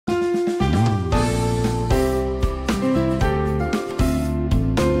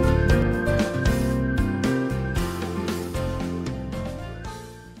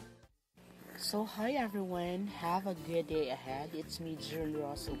Hi everyone, have a good day ahead. It's me, Jern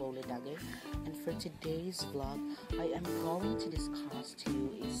Ross Lolidage, and for today's vlog, I am going to discuss to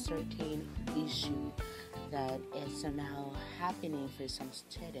you a certain issue that is somehow happening for some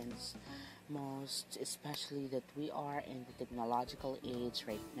students, most especially that we are in the technological age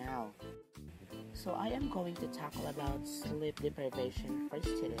right now. So I am going to tackle about sleep deprivation for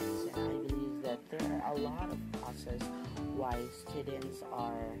students, and I believe that there are a lot of causes why students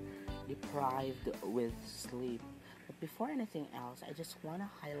are deprived with sleep. But before anything else, I just want to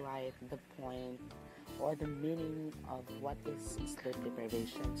highlight the point or the meaning of what is sleep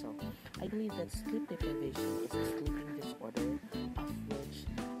deprivation. So I believe that sleep deprivation is a sleeping disorder of which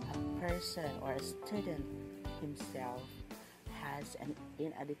a person or a student himself has an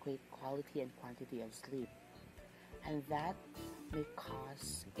inadequate quality and quantity of sleep, and that may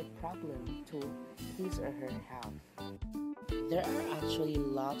cause a problem to his or her health. There are actually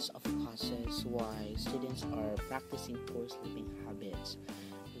lots of causes why students are practicing poor sleeping habits.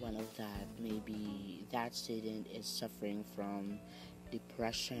 One of that may be that student is suffering from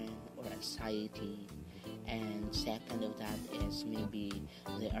depression or anxiety, and second of that is maybe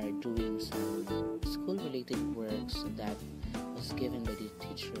they are doing some school related works that was given by the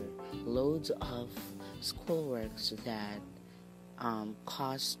teacher, loads of schoolworks that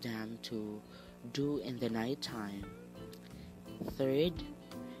cause them to do in the nighttime. Third,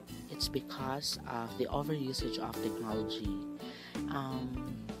 it's because of the overusage of technology.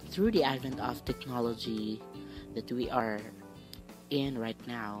 Through the advent of technology that we are in right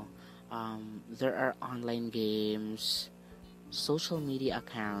now, there are online games, social media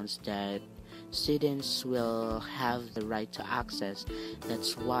accounts that students will have the right to access.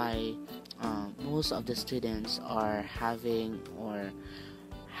 That's why most of the students are having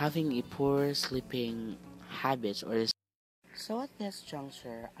a poor sleeping habits or so at this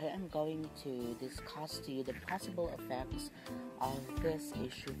juncture, I am going to discuss to you the possible effects of this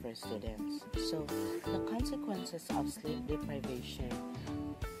issue for students. So, the consequences of sleep deprivation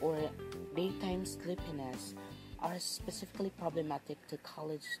or daytime sleepiness are specifically problematic to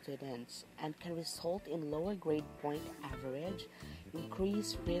college students and can result in lower grade point average,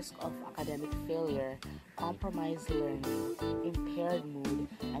 increased risk of academic failure, compromised learning, impaired mood,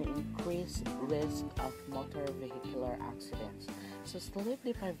 and increased risk of motor vehicular accidents. So sleep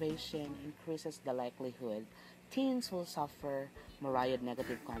deprivation increases the likelihood teens will suffer myriad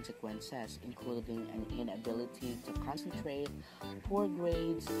negative consequences, including an inability to concentrate, poor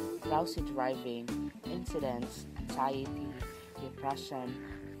grades, drowsy driving, incidents, anxiety, depression,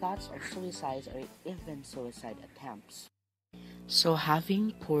 thoughts of suicide, or even suicide attempts. So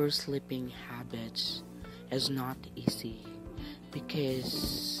having poor sleeping habits is not easy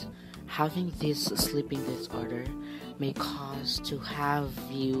because having this sleeping disorder may cause to have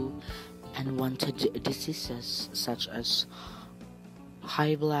you unwanted diseases such as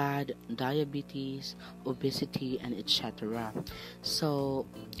high blood, diabetes, obesity, and etc. So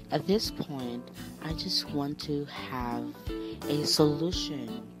at this point, I just want to have a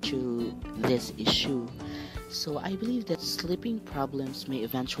solution to this issue. So I believe that sleeping problems may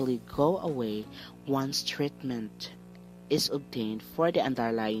eventually go away once treatment is obtained for the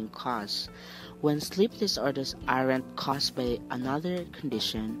underlying cause. When sleep disorders aren't caused by another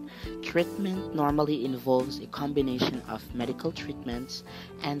condition, treatment normally involves a combination of medical treatments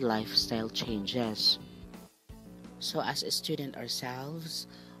and lifestyle changes. So as a student ourselves,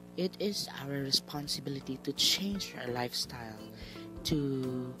 it is our responsibility to change our lifestyle,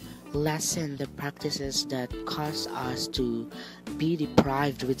 to lessen the practices that cause us to be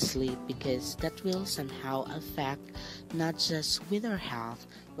deprived with sleep, because that will somehow affect not just with our health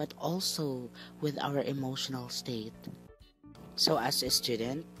but also with our emotional state. So as a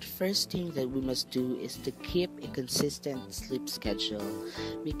student, first thing that we must do is to keep a consistent sleep schedule,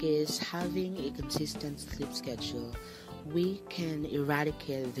 because having a consistent sleep schedule, we can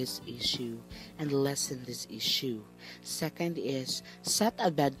eradicate this issue and lessen this issue. Second is set a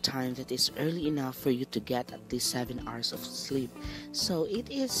bedtime that is early enough for you to get at least 7 hours of sleep. So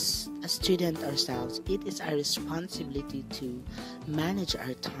it is, as student ourselves, it is our responsibility to manage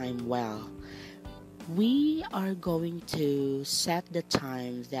our time well. We are going to set the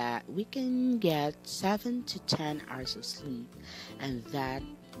time that we can get 7 to 10 hours of sleep, and that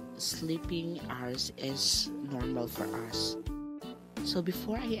sleeping hours is normal for us. So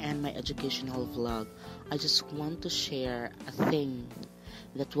before I end my educational vlog, I just want to share a thing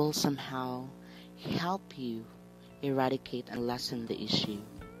that will somehow help you eradicate and lessen the issue,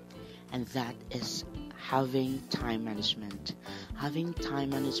 and that is having time management. Having time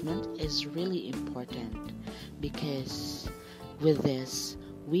management is really important because with this,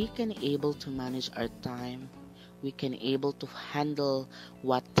 we can able to manage our time. We can able to handle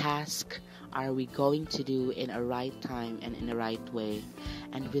what task are we going to do in a right time and in the right way.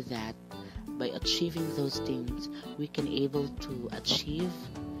 And with that, by achieving those things, we can able to achieve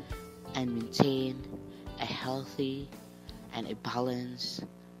and maintain a healthy and a balanced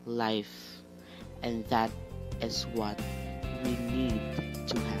life. And that is what we need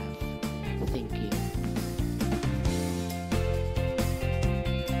to have. Thank you.